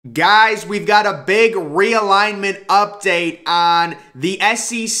Guys, we've got a big realignment update on the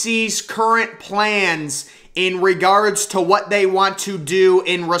SEC's current plans in regards to what they want to do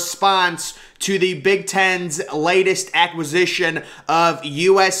in response to the Big Ten's latest acquisition of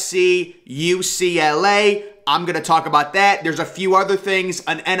USC, UCLA. I'm going to talk about that. There's a few other things,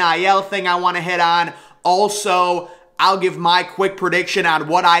 an NIL thing I want to hit on. Also, I'll give my quick prediction on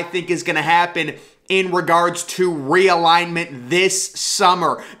what I think is going to happen in regards to realignment this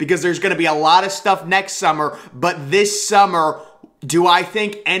summer, because there's going to be a lot of stuff next summer, but this summer, do I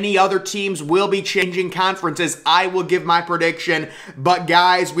think any other teams will be changing conferences? I will give my prediction, but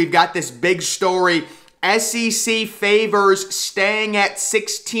guys, we've got this big story. SEC favors staying at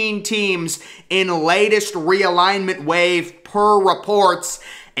 16 teams in latest realignment wave per reports.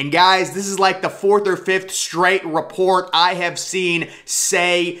 And guys, this is like the fourth or fifth straight report I have seen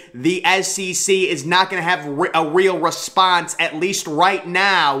say the SEC is not going to have a real response, at least right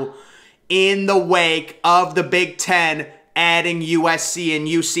now, in the wake of the Big Ten adding USC and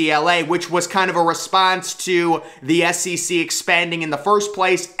UCLA, which was kind of a response to the SEC expanding in the first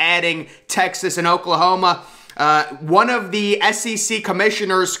place, adding Texas and Oklahoma. One of the SEC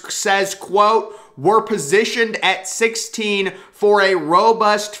commissioners says, quote, "We're positioned at 16 for a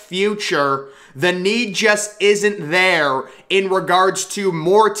robust future. The need just isn't there in regards to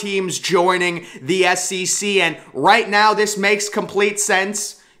more teams joining the SEC." And right now, this makes complete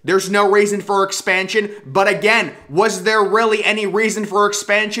sense. There's no reason for expansion. But again, was there really any reason for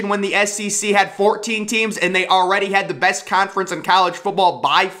expansion when the SEC had 14 teams and they already had the best conference in college football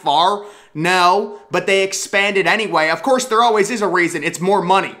by far? No, but they expanded anyway. Of course, there always is a reason. It's more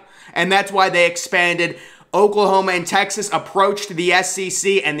money. And that's why they expanded. Oklahoma and Texas approached the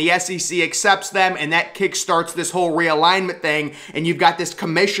SEC, and the SEC accepts them, and that kickstarts this whole realignment thing. And you've got this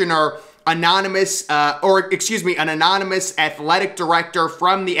commissioner, an anonymous athletic director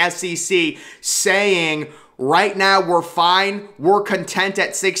from the SEC saying, right now we're fine. We're content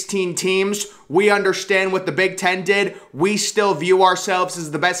at 16 teams. We understand what the Big Ten did. We still view ourselves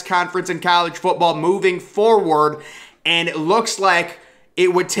as the best conference in college football moving forward. And it looks like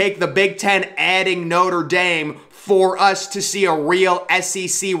it would take the Big Ten adding Notre Dame for us to see a real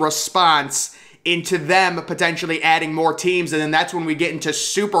SEC response into them potentially adding more teams. And then that's when we get into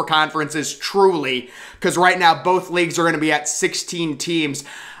super conferences truly, because right now both leagues are going to be at 16 teams.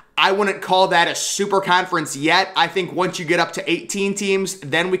 I wouldn't call that a super conference yet. I think once you get up to 18 teams,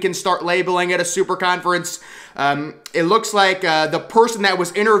 then we can start labeling it a super conference. It looks like the person that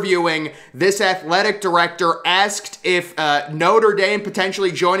was interviewing this athletic director asked if Notre Dame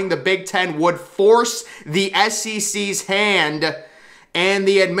potentially joining the Big Ten would force the SEC's hand, and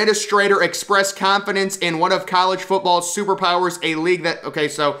the administrator expressed confidence in one of college football's superpowers, a league that... Okay,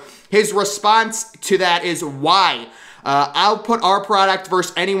 so his response to that is why? I'll put our product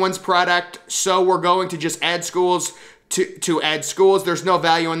versus anyone's product, so we're going to just add schools to add schools. There's no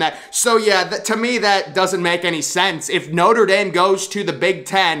value in that. So yeah, to me, that doesn't make any sense. If Notre Dame goes to the Big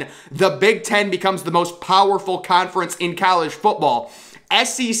Ten becomes the most powerful conference in college football.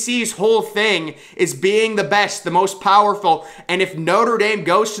 SEC's whole thing is being the best, the most powerful, and if Notre Dame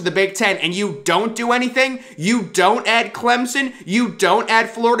goes to the Big Ten and you don't do anything, you don't add Clemson, you don't add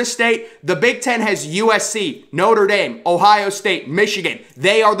Florida State, the Big Ten has USC, Notre Dame, Ohio State, Michigan.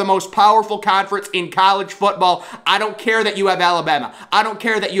 They are the most powerful conference in college football. I don't care that you have Alabama. I don't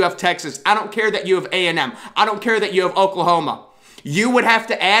care that you have Texas. I don't care that you have A&M. I don't care that you have Oklahoma. You would have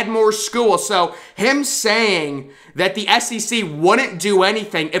to add more schools. So him saying that the SEC wouldn't do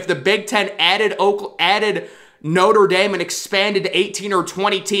anything if the Big Ten added Notre Dame and expanded to 18 or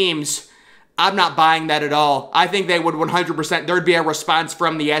 20 teams, I'm not buying that at all. I think they would 100%, there'd be a response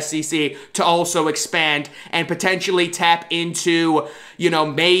from the SEC to also expand and potentially tap into,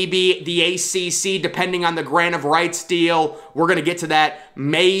 maybe the ACC, depending on the grant of rights deal. We're going to get to that.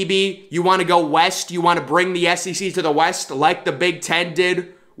 Maybe you want to go west. You want to bring the SEC to the west like the Big Ten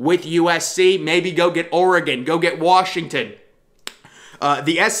did with USC. Maybe go get Oregon. Go get Washington.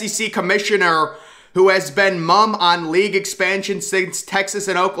 The SEC commissioner, who has been mum on league expansion since Texas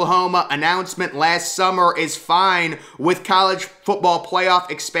and Oklahoma announcement last summer, is fine with college football playoff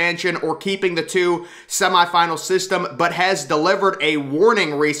expansion or keeping the two semifinal system, but has delivered a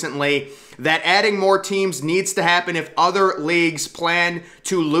warning recently that adding more teams needs to happen if other leagues plan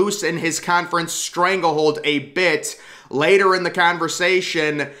to loosen his conference stranglehold a bit. Later in the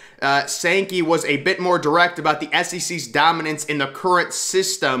conversation, Sankey was a bit more direct about the SEC's dominance in the current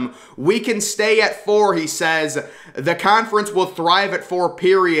system. "We can stay at 4, he says. The conference will thrive at 4,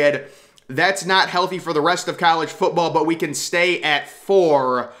 period. That's not healthy for the rest of college football, but we can stay at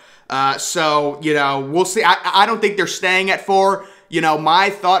 4. So, we'll see. I don't think they're staying at 4. my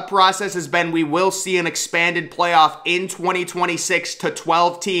thought process has been we will see an expanded playoff in 2026 to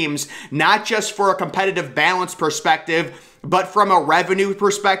 12 teams, not just for a competitive balance perspective, but from a revenue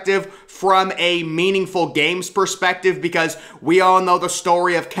perspective, from a meaningful games perspective, because we all know the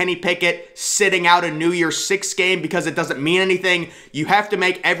story of Kenny Pickett sitting out a New Year's Six game because it doesn't mean anything. You have to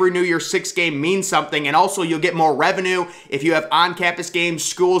make every New Year's Six game mean something, and also you'll get more revenue. If you have on-campus games,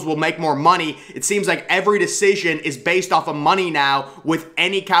 schools will make more money. It seems like every decision is based off of money now with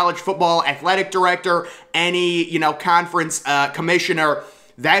any college football athletic director, any, conference commissioner.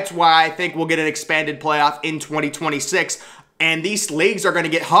 That's why I think we'll get an expanded playoff in 2026. And these leagues are going to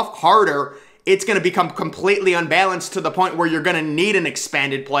get harder. It's going to become completely unbalanced to the point where you're going to need an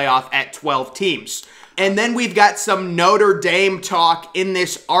expanded playoff at 12 teams. And then we've got some Notre Dame talk in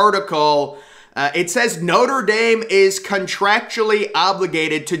this article. It says Notre Dame is contractually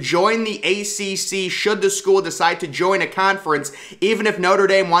obligated to join the ACC should the school decide to join a conference. Even if Notre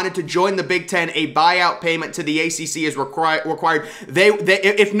Dame wanted to join the Big Ten, a buyout payment to the ACC is required.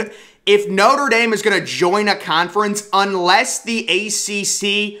 If Notre Dame is going to join a conference, unless the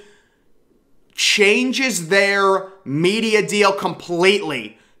ACC changes their media deal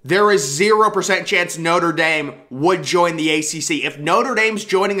completely, there is 0% chance Notre Dame would join the ACC. If Notre Dame's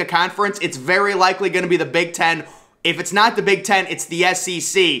joining a conference, it's very likely going to be the Big Ten. If it's not the Big Ten, it's the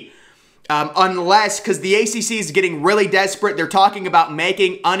SEC. Because the ACC is getting really desperate. They're talking about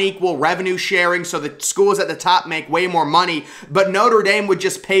making unequal revenue sharing so the schools at the top make way more money. But Notre Dame would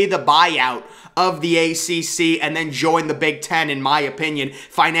just pay the buyout of the ACC and then join the Big Ten, in my opinion.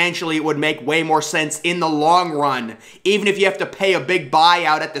 Financially, it would make way more sense in the long run. Even if you have to pay a big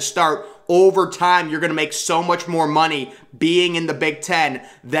buyout at the start, over time, you're going to make so much more money being in the Big Ten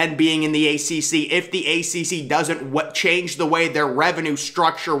than being in the ACC if the ACC doesn't change the way their revenue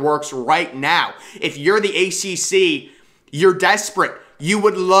structure works right now. If you're the ACC, you're desperate. You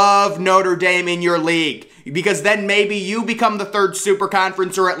would love Notre Dame in your league because then maybe you become the third super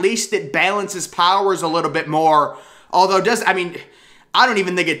conference, or at least it balances powers a little bit more. Although I don't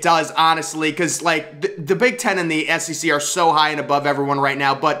even think it does, honestly, because the Big Ten and the SEC are so high and above everyone right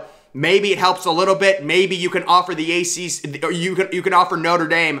now, but maybe it helps a little bit. Maybe you can offer the ACC, or you can offer Notre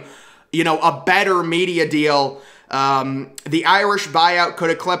Dame, a better media deal. The Irish buyout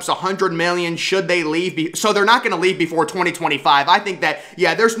could eclipse $100 million should they leave. So they're not going to leave before 2025. I think that,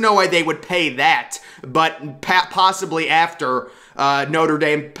 there's no way they would pay that, but possibly after Notre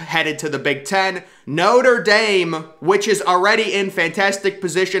Dame headed to the Big Ten. Notre Dame, which is already in fantastic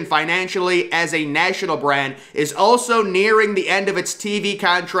position financially as a national brand, is also nearing the end of its TV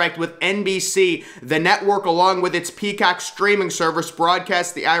contract with NBC. The network, along with its Peacock streaming service,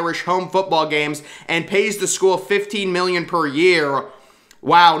 broadcasts the Irish home football games and pays the school $15 million per year.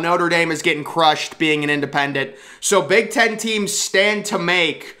 Wow, Notre Dame is getting crushed being an independent. So Big Ten teams stand to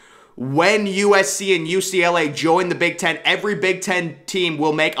make. When USC and UCLA join the Big Ten, every Big Ten team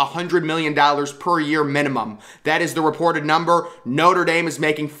will make $100 million per year minimum. That is the reported number. Notre Dame is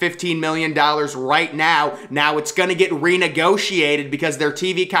making $15 million right now. Now it's going to get renegotiated because their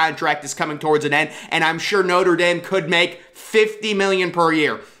TV contract is coming towards an end, and I'm sure Notre Dame could make $50 million per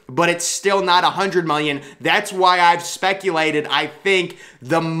year. But it's still not $100 million. That's why I've speculated. I think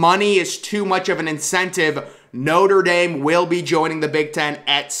the money is too much of an incentive. Notre Dame will be joining the Big Ten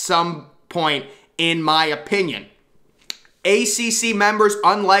at some point, in my opinion. ACC members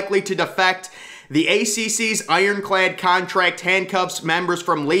unlikely to defect. The ACC's ironclad contract handcuffs members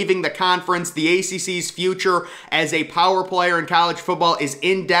from leaving the conference. The ACC's future as a power player in college football is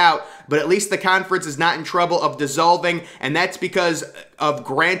in doubt, but at least the conference is not in trouble of dissolving, and that's because of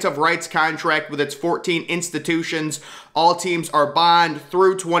grant of rights contract with its 14 institutions. All teams are bond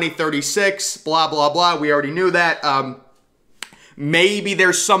through 2036, blah, blah, blah. We already knew that. Maybe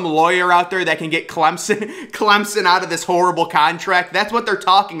there's some lawyer out there that can get Clemson out of this horrible contract. That's what they're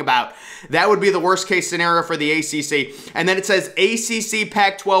talking about. That would be the worst case scenario for the ACC. And then it says ACC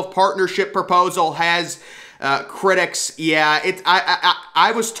Pac-12 partnership proposal has critics. Yeah,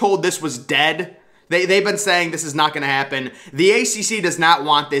 I was told this was dead. They've been saying this is not going to happen. The ACC does not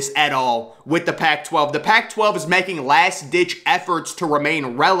want this at all with the Pac-12. The Pac-12 is making last-ditch efforts to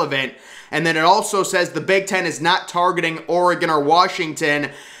remain relevant. And then it also says the Big Ten is not targeting Oregon or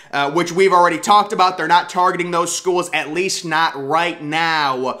Washington, which we've already talked about. They're not targeting those schools, at least not right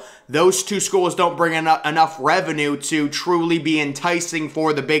now. Those two schools don't bring enough revenue to truly be enticing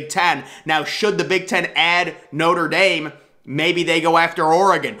for the Big Ten. Now, should the Big Ten add Notre Dame, maybe they go after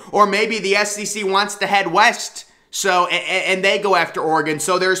Oregon. Or maybe the SEC wants to head west, and they go after Oregon.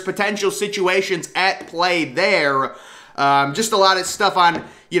 So there's potential situations at play there. Just a lot of stuff on,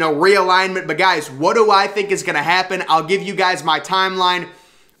 realignment. But guys, what do I think is going to happen? I'll give you guys my timeline.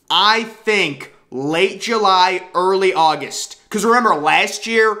 I think late July, early August. Because remember, last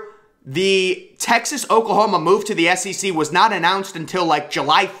year, the Texas-Oklahoma move to the SEC was not announced until like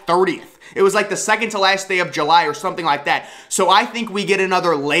July 30th. It was like the second to last day of July or something like that. So I think we get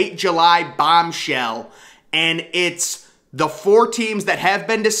another late July bombshell. And it's the 4 teams that have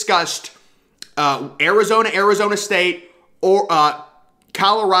been discussed, Arizona, Arizona State, or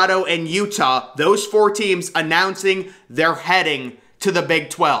Colorado, and Utah. Those 4 teams announcing they're heading to the Big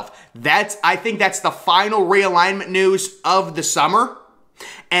 12. I think that's the final realignment news of the summer.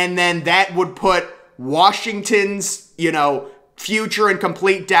 And then that would put Washington's, future in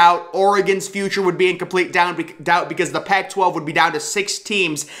complete doubt. Oregon's future would be in complete doubt because the Pac-12 would be down to 6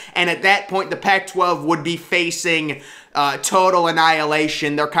 teams. And at that point, the Pac-12 would be facing total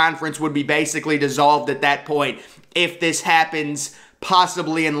annihilation. Their conference would be basically dissolved at that point. If this happens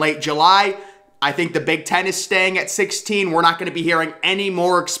possibly in late July, I think the Big Ten is staying at 16. We're not going to be hearing any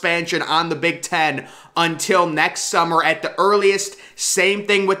more expansion on the Big Ten until next summer at the earliest. Same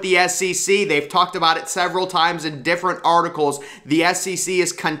thing with the SEC. They've talked about it several times in different articles. The SEC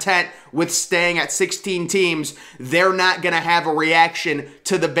is content with staying at 16 teams. They're not going to have a reaction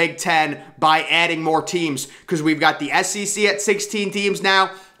to the Big Ten by adding more teams because we've got the SEC at 16 teams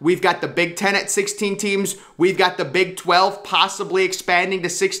now. We've got the Big Ten at 16 teams. We've got the Big 12 possibly expanding to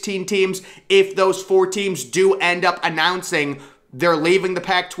 16 teams if those 4 teams do end up announcing they're leaving the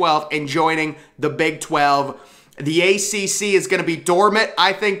Pac-12 and joining the Big 12. The ACC is going to be dormant,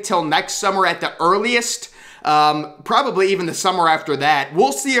 I think, till next summer at the earliest. Probably even the summer after that.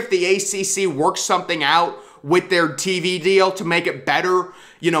 We'll see if the ACC works something out with their TV deal to make it better.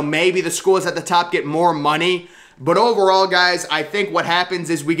 Maybe the schools at the top get more money. But overall, guys, I think what happens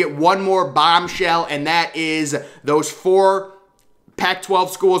is we get one more bombshell, and that is those 4 Pac-12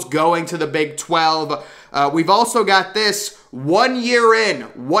 schools going to the Big 12. We've also got this 1 year in.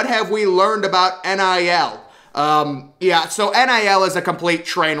 What have we learned about NIL? So NIL is a complete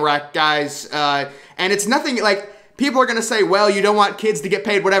train wreck, guys. And it's nothing like people are going to say, well, you don't want kids to get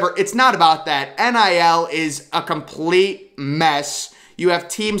paid, whatever. It's not about that. NIL is a complete mess. You have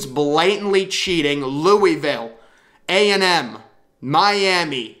teams blatantly cheating. Louisville, A&M,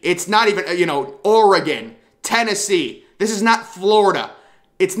 Miami. It's not even, Oregon, Tennessee. This is not Florida.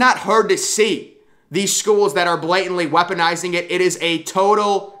 It's not hard to see these schools that are blatantly weaponizing it. It is a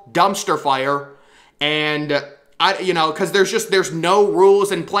total dumpster fire. And, because there's no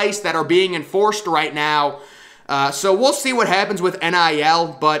rules in place that are being enforced right now. So we'll see what happens with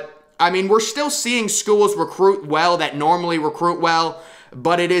NIL. But, we're still seeing schools recruit well that normally recruit well.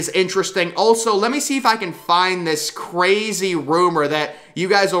 But it is interesting. Also, let me see if I can find this crazy rumor that you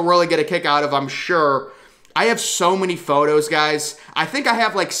guys will really get a kick out of, I'm sure. I have so many photos, guys. I think I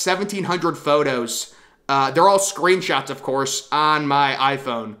have like 1,700 photos. They're all screenshots, of course, on my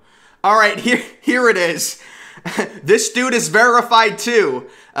iPhone. All right, here it is. This dude is verified too.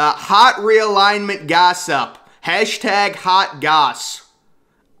 Hot realignment gossip. Hashtag hot goss.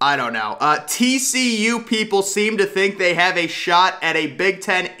 I don't know. TCU people seem to think they have a shot at a Big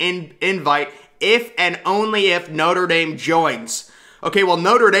Ten invite if and only if Notre Dame joins. Okay, well,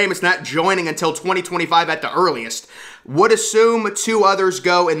 Notre Dame is not joining until 2025 at the earliest. Would assume 2 others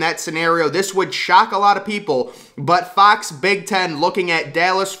go in that scenario. This would shock a lot of people, but Fox Big Ten looking at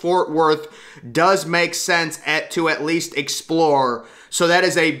Dallas-Fort Worth does make sense to at least explore. So that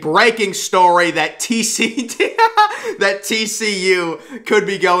is a breaking story that TCU could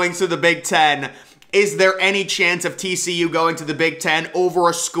be going to the Big Ten. Is there any chance of TCU going to the Big Ten over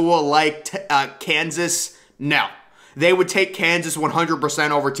a school like Kansas? No. They would take Kansas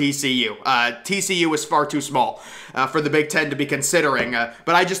 100% over TCU. TCU is far too small for the Big Ten to be considering.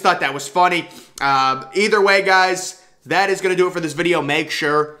 But I just thought that was funny. Either way, guys, that is going to do it for this video. Make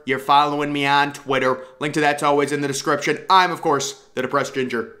sure you're following me on Twitter. Link to that's always in the description. I'm, of course, the Depressed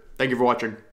Ginger. Thank you for watching.